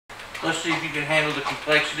Let's see if you can handle the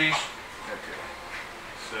complexities. Okay.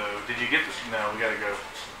 So, did you get this? No, we gotta go.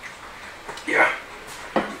 Yeah.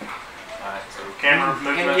 Alright, so camera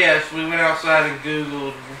movement. And yes, we went outside and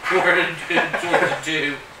Googled what to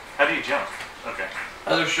do. How do you jump? Okay.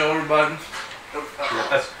 Other shoulder buttons. Oh,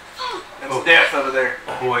 that's death over there.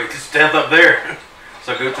 Oh, wait, it's death up there.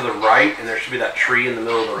 So go to the right, and there should be that tree in the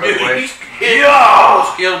middle of the roadway. He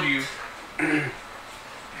almost killed you.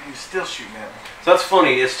 He's still shooting at me. So that's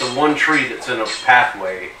funny. It's the one tree that's in a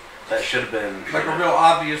pathway that should have been Like a real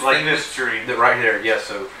obvious like thing. this tree. that right there. Yeah.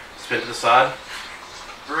 So spin to the side.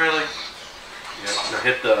 Really? Yeah. Now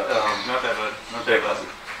hit the not that button. Not big that button.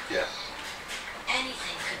 Yeah.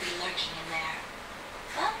 Anything could be lurking in there.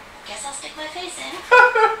 Well, guess I'll stick my face in.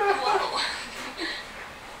 Whoa.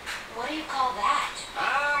 What do you call that?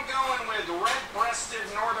 I'm going with red-breasted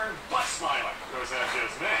northern butt smiler. Or is that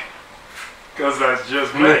just me? Because that's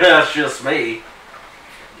just me. That's just me.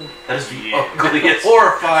 That is the ugliest,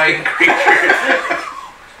 horrifying creature.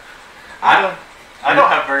 I don't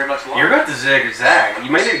have very much life. You're going to zigzag. You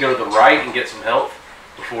may need to go to the right and get some health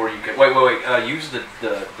before you can. Wait. Use the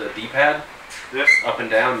D-pad. This? Up and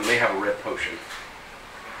down. You may have a red potion.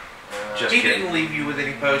 Just He kidding. didn't leave you with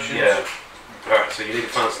any potions. Yeah. Alright, so you need to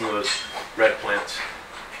find some of those red plants.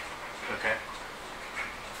 Okay.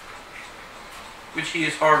 Which he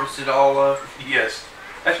has harvested all of. Yes.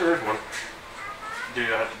 Actually, there's one. Do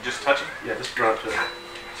I have to just touch it? Yeah, just run up to it. Okay.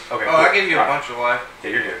 Oh, cool. I gave you a Alright. bunch of life. Yeah,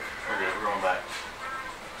 you're good. Okay, we're going back.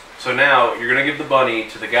 So now you're gonna give the bunny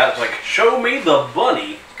to the guy that's like, show me the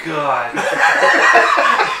bunny. God.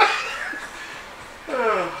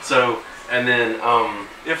 So, and then,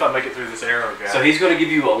 If I make it through this arrow, guy. so he's gonna give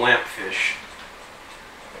you a lampfish.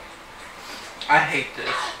 I hate this.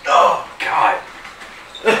 Oh, God.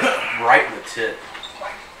 Right in the tit.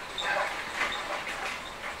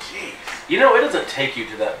 Jeez. You know, it doesn't take you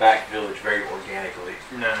to that back village very organically.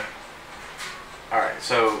 No. Alright,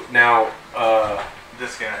 so now,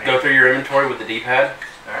 This guy. go through your inventory with the D-pad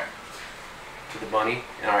Alright. to the bunny.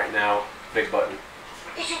 Alright, now, big button.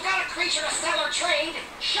 If you've got a creature to sell or trade,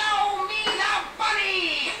 show me the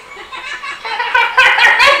bunny!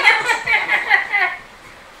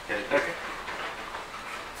 Hit it. Okay.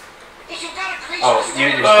 If you've got a creature Oh, to sell you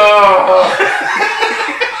need or to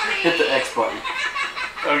trade, hit the X button.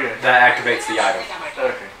 Okay. That activates the item.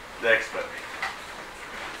 Okay. The X button.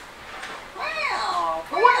 Wow.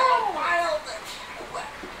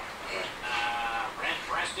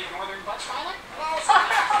 Red-breasted northern butt smiler?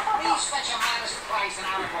 Please fetch a modest price and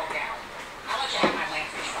I'll go down. I'll let you have my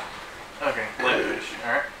lampfish fun. Okay. Lampfish.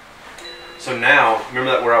 Alright. So now,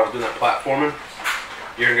 remember that where I was doing that platforming?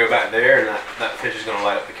 You're gonna go back there, and that fish is gonna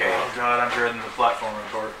light up the cave. Oh god, I'm dreading the platforming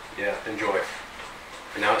part. Yeah, enjoy.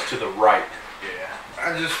 And now it's to the right. Yeah.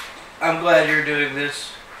 I'm glad you're doing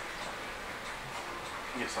this.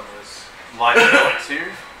 Get some of this light pellets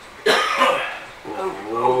here.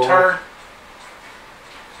 Oh, turn.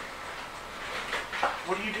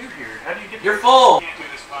 What do you do here? How do you get You're full. Can't do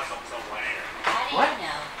this puzzle till later. How do What? you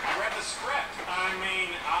know? I read the script. I mean,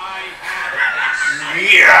 I had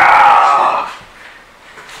Yeah!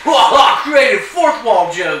 Creative fourth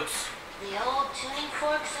wall jokes. The old tuning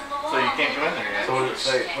forks in the wall. So you can't go in there yet. So what does it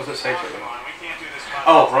say? What does it say to Come me? on, we can't do this puzzle.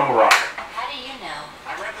 Oh, Rumble Rock. How do you know?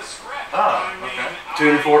 I read the script. Oh, I mean, okay.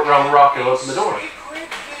 Tune Fort Rumble Rock and open the door. Secret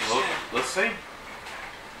Well, vision. let's see.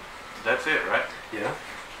 That's it, right? Yeah?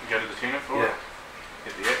 You go to the tuning fork. Yeah.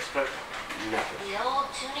 Hit the X button. Nothing. The old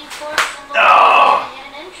tuning forks in the Oh. wall. Hit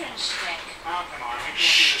an entrance stick. Oh, come on, we can't do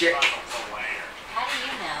Shit. this puzzle till later. How do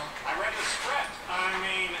you know? I read the script. I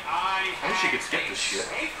mean, I wish you had could skip a this shit.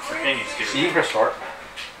 sacred Or can you skip it? You can press start.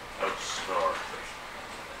 Oh, start.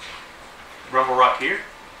 Rumble Rock here?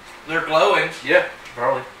 They're glowing. Yeah,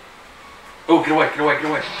 probably. Oh, get away, get away, get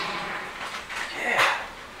away. Yeah.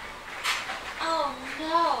 Oh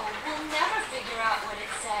no, we'll never figure out what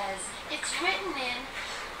it says. It's written in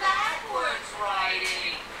backwards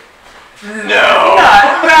writing. No!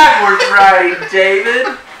 Not backwards writing, David.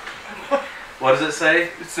 What does it say?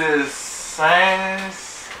 It says Science.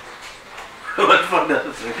 What the fuck does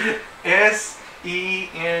it say?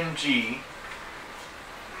 S-E-N-G.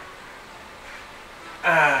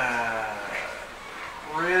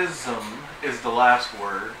 Prism is the last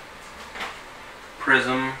word.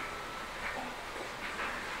 Prism.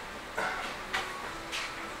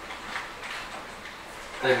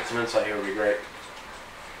 I think some insight here would be great.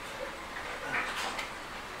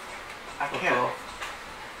 I can't.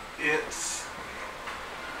 It's.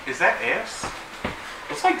 Is that S?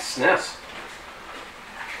 Looks like SNES.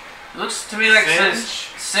 Looks to me like it says,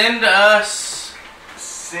 Singe? send us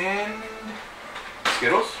Send.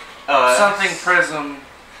 Skittles? something prism.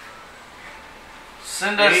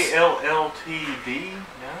 Send us ALLTD? No?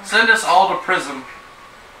 send us all to prison.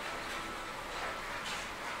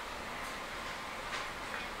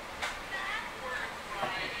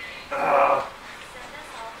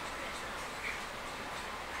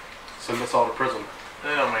 Send us all to prison.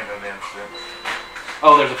 That don't make no damn sense.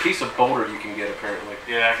 Oh, there's a piece of boulder you can get apparently.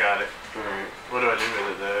 Yeah, I got it. Alright. What do I do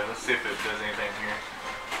with it though? Let's see if it does anything here.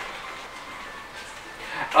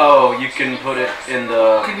 Oh, you can put it in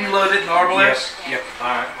the... Can you load it in Arbalex? Yep.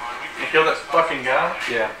 Alright. You killed that fucking guy?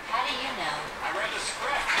 Yeah. How do you know? I read the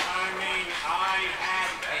script. I mean, I had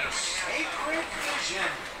a sacred vision.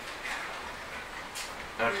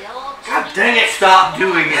 Okay. We all God dang it, stop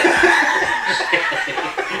doing it.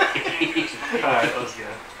 Alright, let's go.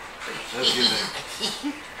 Let's get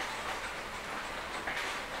there.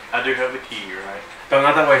 I do have the key, right? No,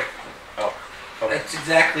 not that way. Oh. Okay. That's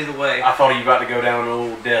exactly the way. I thought you were about to go down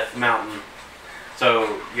old Death Mountain. So,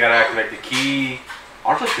 you gotta activate the key.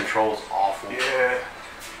 Artless control's awful. Yeah.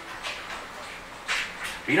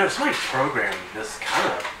 But, you know, somebody programmed this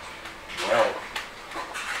kind of well.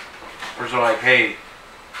 Or is it like, hey,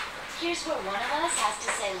 Here's where one of us has to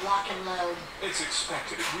say lock and load. It's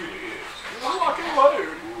expected. It really is. Lock and load.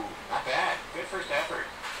 Ooh, not bad. Good first effort.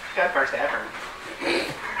 Good first effort.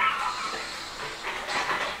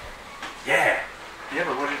 yeah. Yeah,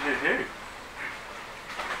 but what did it do?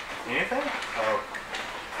 Anything? Oh.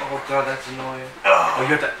 Oh god, that's annoying. Oh, you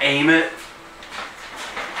have to aim it?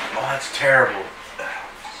 Oh, that's terrible.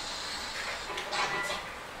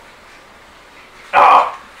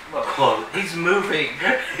 Ah! Close. He's moving.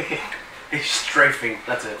 He's strafing.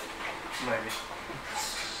 That's it. Maybe.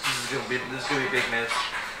 This is gonna be a big miss.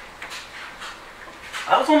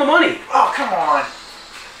 That was on the money. Oh, come on.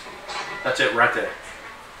 That's it right there.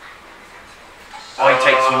 Oh, he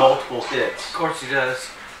takes multiple hits. Of course he does.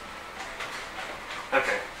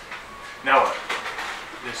 Okay. Now what?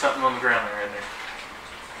 There's something on the ground there, isn't there?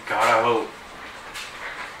 God, I hope.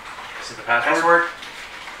 Is it the password? Password?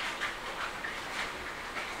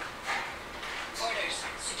 Orders.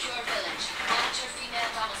 Secure village. Monitor female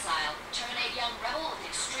domicile. Terminate young rebel with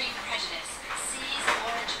extreme prejudice. Seize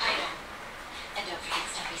orange item. And don't forget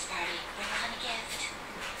Stumpy's party. Bring on a gift.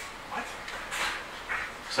 What?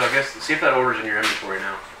 So I guess, see if that order's in your inventory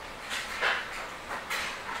now.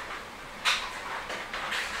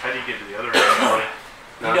 How do you get to the other end?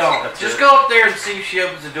 No, You don't. that's Just it. go up there and see if she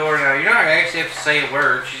opens the door now. You're not gonna actually have to say a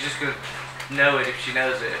word. She's just gonna know it if she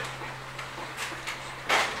knows it.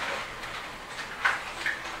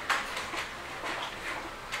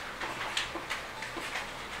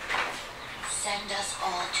 Send us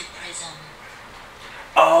all to prison.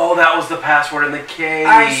 Oh, that was the password in the cave.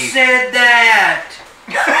 I said that!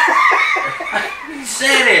 I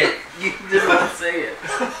said it! You did not say it.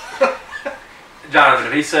 Jonathan,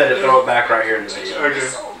 if he said it, throw it back right here in the video. Okay.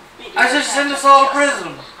 I said send us all to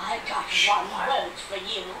prison. I got one word for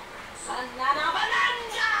you. Sanana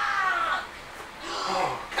banana!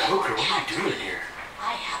 Oh, Coker, what are you doing here?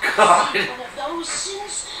 I haven't God. seen one of those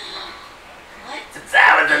since... What? Since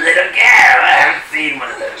I was a little girl, I haven't seen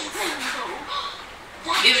one of those.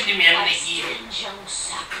 Give it to me, I'm gonna eat it. Young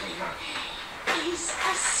sapling is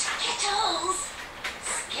a Skittles.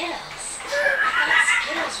 Skittles? I thought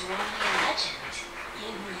Skittles were only a legend.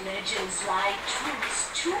 In legends lie truths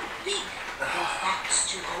too big for facts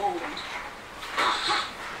to hold. Aha!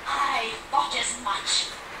 I thought as much.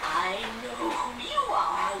 I know who you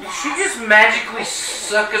are, Did lass. she just magically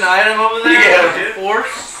suck an item over there? Yeah, with dude. force?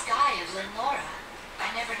 The sky of Lenora. I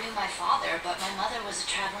never knew my father, but my mother was a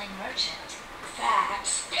traveling merchant.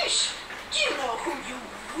 Facts? Pish! Do you know who you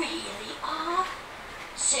really are?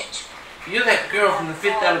 Sit. You're that girl from the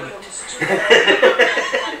Fifth Element.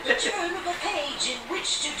 At the turn of a page in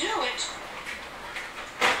which to do it.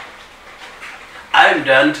 I'm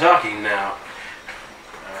done talking now.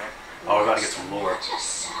 Oh, we're about to get some lore. What a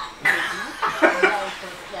sapling. Like a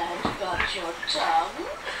plant got your tongue.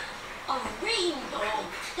 A rainbow.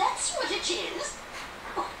 That's what it is.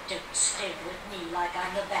 Oh, don't stare at me like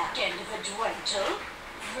I'm the back end of a Dwentle.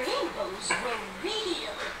 Rainbows were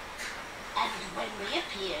real. And when they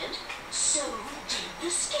appeared, so did the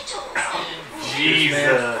Skittles. Jesus.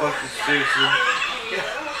 Man, fucking seriously.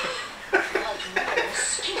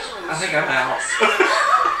 I think I'm out.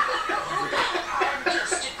 I'm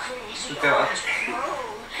just a crazy Look out. old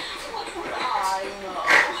crone. What would I know?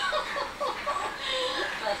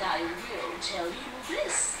 But I will tell you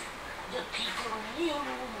this. The people knew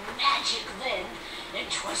magic then, and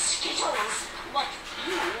 'twas Skittles what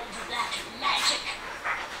fueled that magic.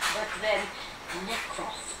 But then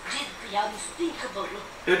Necroth did the unthinkable.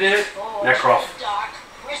 Who did it? Forged Necroth. the dark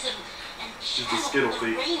prison and She's the Skittle the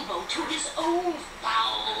thief. rainbow to his own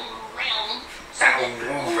foul realm.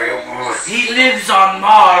 He lives on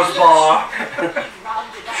Mars, bar.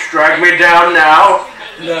 Strike me down now.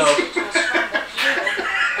 No.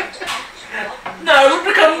 No,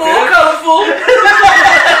 become more colorful.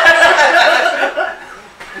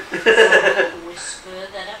 Whisper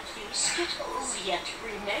that a few Skittles yet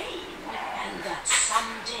remain, and that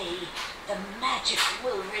someday the magic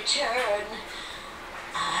will return.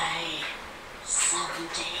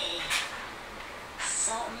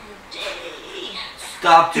 Someday.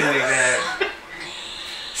 Stop doing that.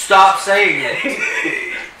 Stop saying it.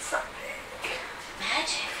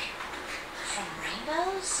 Magic? From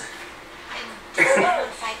rainbows? And does anyone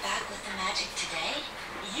fight back with the magic today?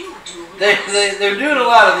 You do. They're doing a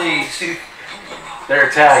lot of these. And there are They're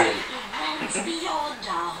Italian. lands beyond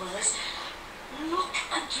ours. Look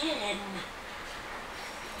again.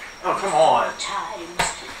 Oh, come on. Times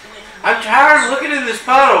when I'm tired of looking in this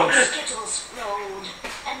puddle. Skittles flowed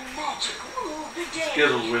and magic ruled the day.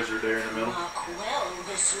 Skittles wizard there in the middle. Mark well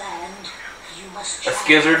this land. You must A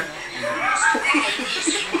skizzard? You must find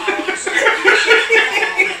this wise and ancient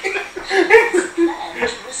plan. It's a plan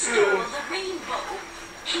to restore the rainbow.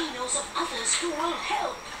 He knows of others who will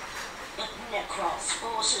help. But Necros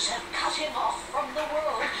forces have cut him off from the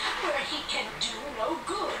world where he can do no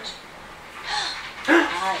good.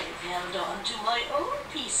 I've held on to my own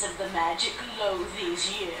piece of the magic low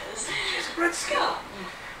these years. Red Skittle.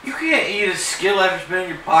 You can't eat a Skittle after it's been in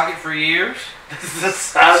your pocket for years. This is the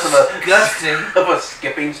size of Disgusting. a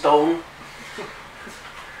skipping stone.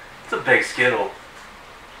 It's a big Skittle.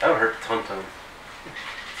 That would hurt the tum-tum.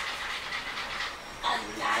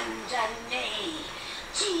 Anandane,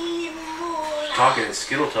 Timula, Talking in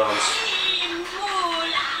Skittle tongues.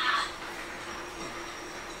 Timula.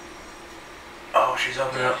 Oh, she's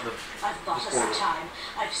opening up the... I've bought us some time.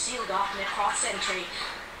 I've sealed off Necros entry,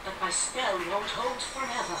 but my spell won't hold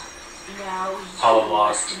forever. Now Hollow you log.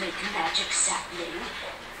 must make magic sapling.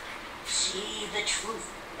 See the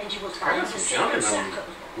truth, and you will find some the junk sacred in them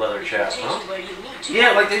circle. leather It chaps, will take huh? you where you need to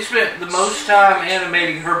Yeah, go. like they spent the most time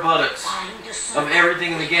animating her buttocks Find a of circle.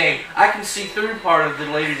 everything in the game. I can see through part of the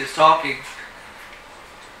lady that's talking.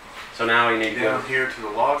 So now we need to Down go... here to the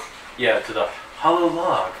log. Yeah, to the hollow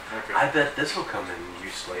log. Okay. I bet this will come in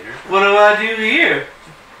use later. What do I do here?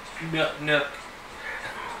 No.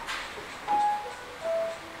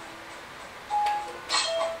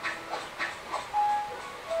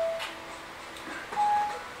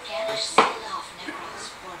 Vanish sealed off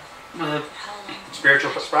Necros portal. Well, How long?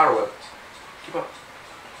 Spiritual spider web. Keep up.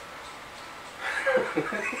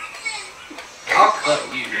 I'll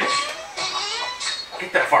cut you.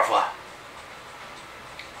 Get that farfly.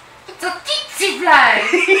 It's a tsetse fly.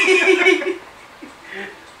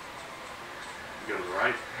 Go to the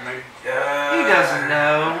right, maybe? He doesn't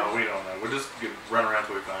know. No, we don't know. We'll just run around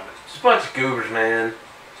till we find it. Just a bunch of goobers, man.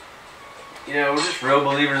 You know, we're just real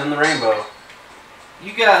believers in the rainbow.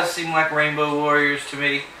 You guys seem like rainbow warriors to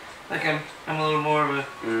me. Like I'm a little more of a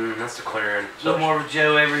That's the clearing. little more of a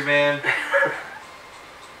Joe everyman.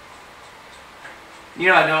 You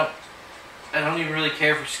know, I don't even really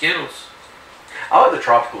care for Skittles. I like the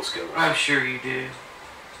tropical Skittles. I'm sure you do.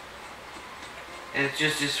 And it's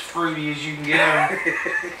just as fruity as you can get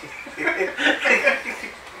them.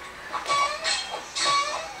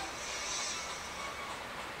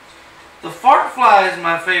 The fart fly is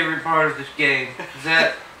my favorite part of this game. Is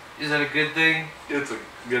that a good thing? It's a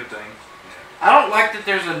good thing. I don't like that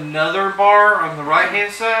there's another bar on the right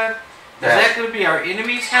hand side. Is that going to be our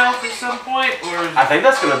enemy's health at some point, or is I think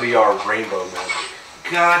that's going to be our rainbow magic.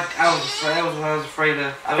 God? I was afraid. That was what I was afraid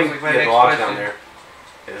of. That I was think like my the next log's question. down there.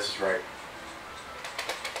 Yeah, this is right.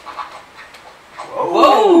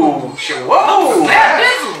 Whoa! Whoa! That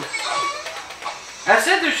bizzle! I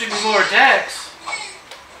said there should be more attacks.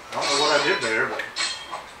 I don't know what I did there, but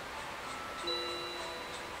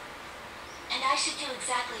And I should do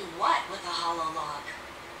exactly what with a hollow log?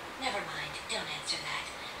 Never mind, don't answer that.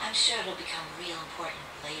 I'm sure it'll become real important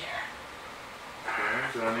later.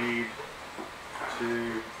 okay. So I need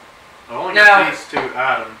two. I only Now- got these two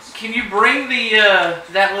items. Can you bring the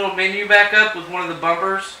that little menu back up with one of the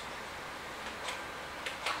bumpers?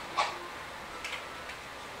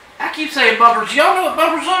 I keep saying bumpers. Y'all know what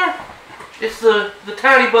bumpers are? It's the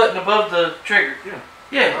tiny button above the trigger. Yeah.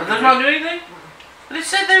 Yeah, does that not do anything? They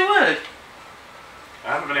said they would.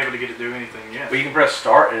 I haven't been able to get it to do anything yet. Well, you can press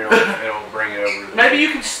start and it'll bring it over. To the Maybe you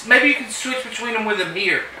can switch between them with them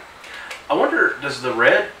here. I wonder, does the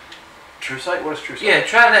red true sight? What is true sight? Yeah,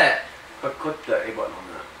 try that. Click the A button on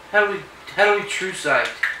that. How do we true sight?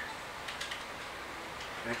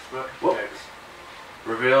 Next button. Whoop. X.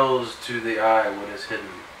 Reveals to the eye what is hidden.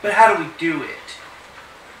 But how do we do it?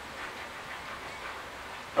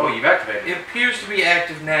 Oh, you've activated It it. appears to be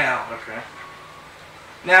active now. Okay.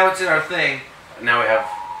 Now it's in our thing. Now we have...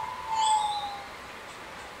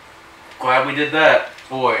 Glad we did that.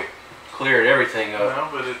 Boy, cleared everything up. No,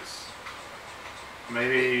 but it's...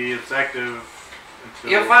 Maybe it's active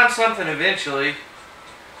until... You'll find something eventually.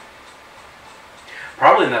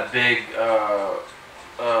 Probably in that big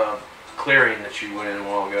clearing that you went in a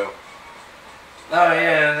while ago. Oh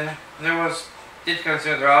yeah, there was. Did kind of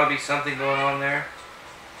say there ought to be something going on there.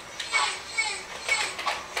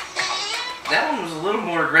 That one was a little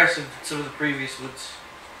more aggressive than some of the previous ones.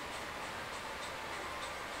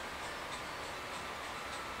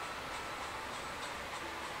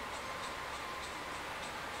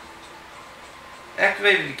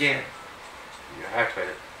 Activate it again. You activate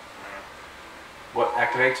it. What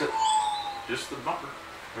activates it? Just the bumper.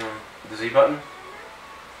 The Z button?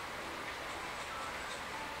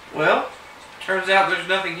 Well, turns out there's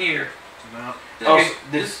nothing here. No. This Oh, is so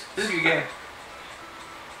good. This is a good game.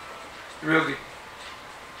 Real good.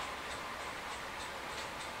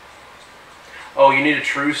 Oh, you need a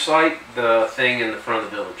true sight, the thing in the front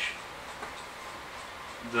of the village.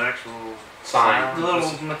 The actual Sign. The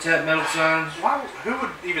little metal signs. Why? Who would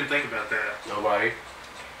even think about that? Nobody.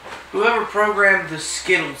 Whoever programmed the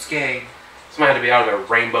Skittles game. Somebody had to be out of their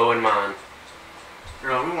rainbow in mind.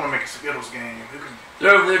 Girl, we want to make a Skittles game. Who can?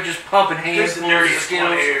 They're over there just pumping Just handfuls of just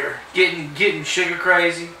one Skittles, air. getting sugar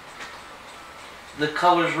crazy. The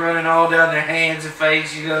colors running all down their hands and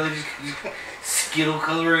face. You know, they just Skittle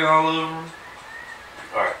coloring all over them.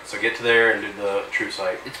 All right, so get to there and do the true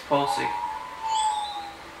sight. It's pulsing.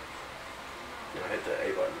 Now hit the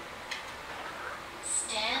A button.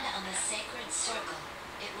 Stand on the sacred circle.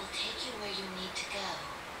 It will take you where you need to go.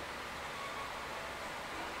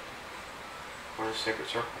 Where's the sacred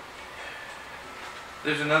circle?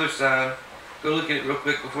 There's another sign. Go look at it real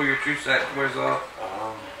quick before your true sight wears off.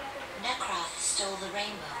 Necroth stole the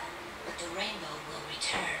rainbow, but the rainbow will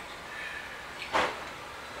return.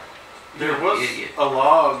 There You're was an idiot. a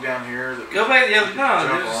log down here that. Go back the other. No,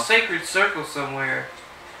 Jump there's a on. sacred circle somewhere.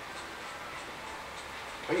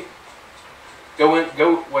 Wait. Go in.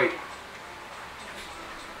 Go. Wait.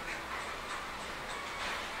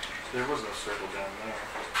 There was no circle down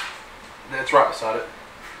there. It's right beside it.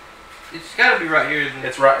 It's got to be right here, isn't it?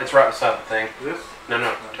 It's right. It's right beside the thing. This? No.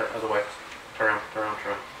 Turn other way. Turn around. Turn around.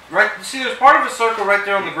 Turn around. Right. See, there's part of a circle right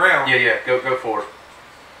there on the ground. Yeah. Go forward.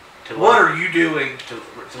 To the What left. are you doing? To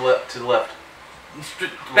the left. To the left.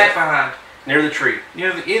 Back behind. Near the tree. You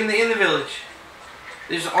know, in the village.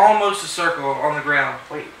 There's almost a circle on the ground.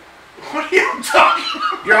 Wait. What are you talking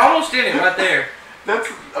about? You're almost in it right there. That's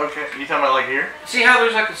okay. You talking about like here? See how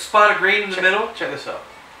there's like a spot of green in the middle? Check this out.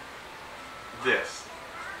 This.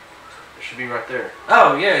 It should be right there.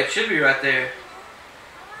 Oh yeah, it should be right there.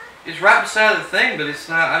 It's right beside the thing, but it's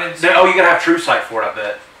not. I didn't see. Oh, you gotta have true sight for it. I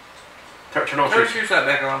bet. Turn on Turn true your sight. true sight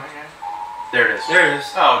back on. There it is. There it is.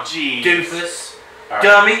 Oh, gee. Doofus. All right.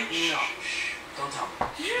 Dummy. No, shh. Don't tell me.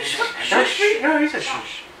 Did you just Shush. No, he said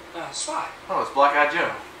shush. Spy. Oh, it's Black Eyed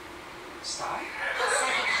Joe. Spy?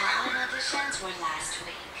 Psychic hotline auditions were last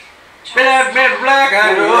week. Bad man, black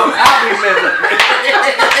eye. I'll be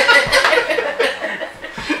missing.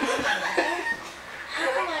 How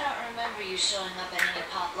come I don't remember you showing up at any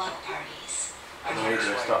potluck parties? I No, he's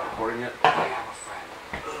gonna stop recording it. I have a friend.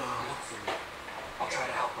 Look for me. I'll try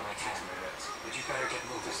to help when I can. But you better get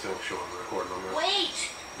moving. It's still showing the recording on this.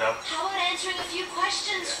 Wait! No. How about answering a few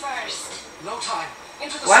questions first? No time.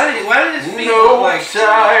 Into the Why did his feet look like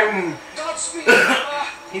time. Godspeed.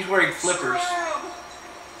 he's wearing flippers?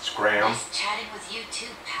 Scram. Nice chatting with you too,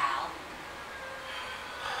 pal.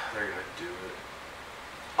 They're gonna do it.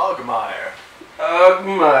 Ogmeyer.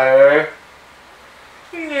 Ogmeyer.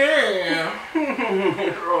 Yeah.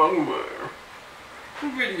 Ogmeyer.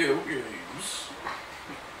 Video games.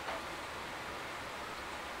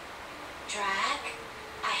 Drag,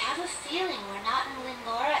 I have a feeling we're not in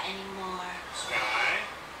Lingora anymore. Spy?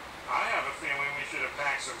 I have a feeling we should have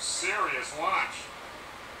packed some serious lunch.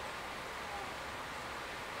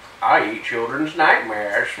 I eat children's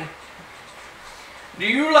nightmares. Do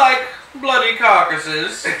you like bloody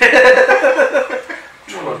carcasses?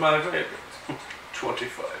 One of my favorites.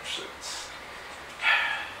 25 cents.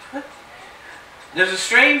 There's a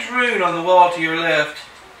strange rune on the wall to your left.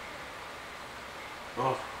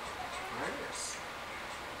 Oh.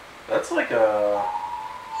 That's like a...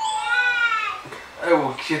 I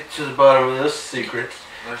will get to the bottom of this secret.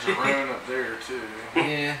 There's a rune up there, too.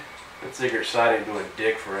 Yeah. That secret side ain't doing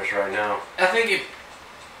dick for us right now. I think it...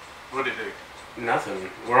 What'd it do? Nothing.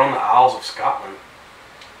 We're on the Isles of Scotland.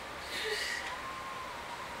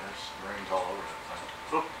 rings all over that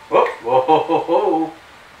thing. Oh, Whoa, whoa, whoa, whoa, whoa.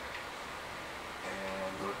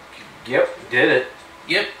 and look. Yep, did it.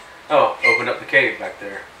 Yep. Oh, opened up the cave back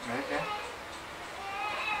there. Okay.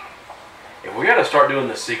 If we gotta start doing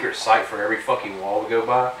the secret site for every fucking wall we go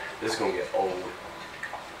by, this is gonna get old.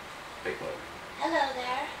 Big one. Hello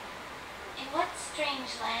there. In what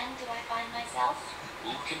strange land do I find myself?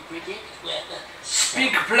 Who can predict weather?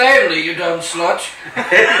 Speak plainly, you dumb slut.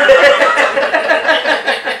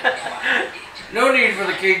 No need for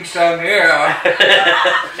the king's tongue here.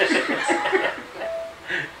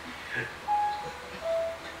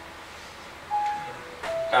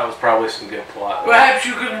 That was probably some good plot. Perhaps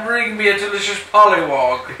you could bring me a delicious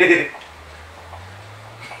pollywog.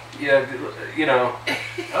 Yeah, you know. I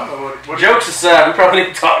don't know what Jokes aside, we probably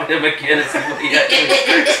need to talk to him again and see what he actually.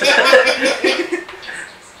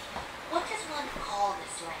 What does one call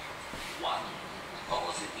this land? One,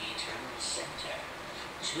 calls it the eternal center.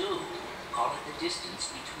 Two, call it the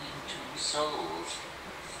distance between two souls.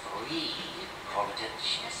 Three, call it a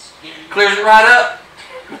chess game. Clears it right up.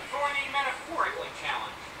 For the metaphorically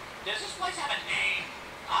challenged, does this place have a name?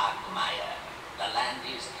 Agmaya. The land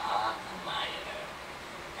is Agmaya.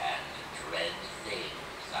 And dread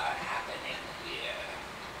things are happening here.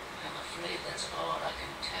 I'm afraid that's all I can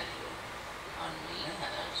tell you.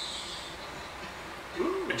 Unless...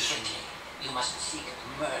 Quickly, you must seek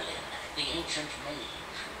Merlin, the ancient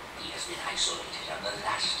mage. He has been isolated on the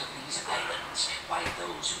last of these islands by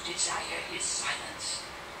those who desire his silence.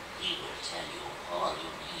 He will tell you all you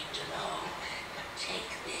need to know. Take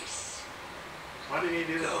this. Why did he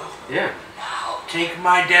do that? Go Yeah. now. Take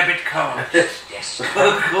my debit card.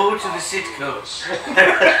 Go to the Sitco.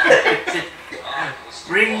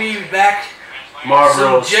 Bring me back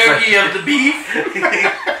Marlboro. some jerky of the beef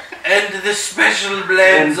and the special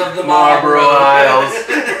blends of the Marlboro Marlboro. Isles.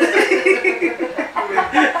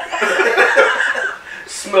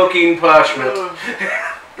 Smoking parchment.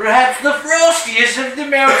 Perhaps the frostiest of the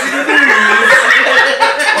mountain brews.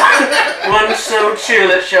 One so chill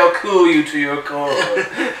it shall cool you to your core.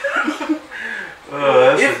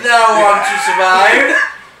 If thou want to survive,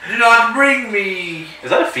 do not bring me. Is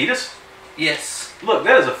that a fetus? Yes. Look,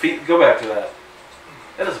 that is a fetus. Go back to that.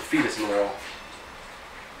 That is a fetus in the wall.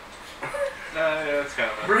 Yeah, that's kind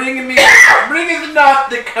of. Bringeth not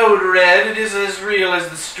the code red. It is as real as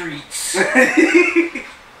the streets.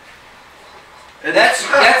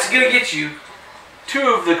 That's gonna get you. 2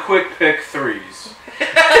 of the quick pick 3s.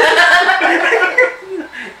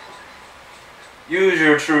 Use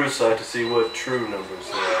your true sight to see what true numbers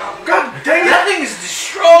there are. God dang it! That thing is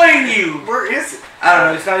destroying you. Where is it? I don't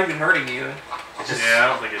know. It's not even hurting you. It's just, Yeah, I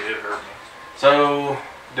don't think it did hurt me. So,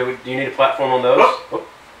 do you need a platform on those? Oh.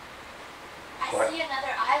 I What? see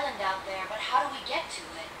another island out there, but how do we get to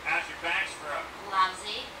it? How's your back scrub?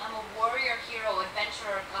 Lousy. I'm a warrior, hero,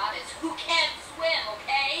 adventurer, goddess who can't swim,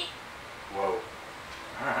 okay? Whoa.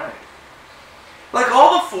 Alright. Like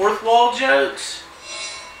all the fourth wall jokes.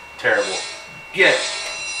 Terrible. Yeah.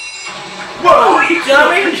 Whoa! You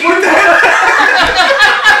dummy. What the hell?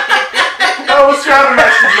 I was trying to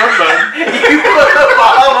match the drum button. You put a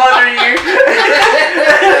bomb under you.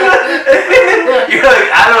 You're like,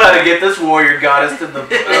 I know how to get this warrior goddess to the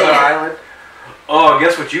other island. Oh,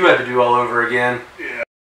 guess what you had to do all over again? Yeah.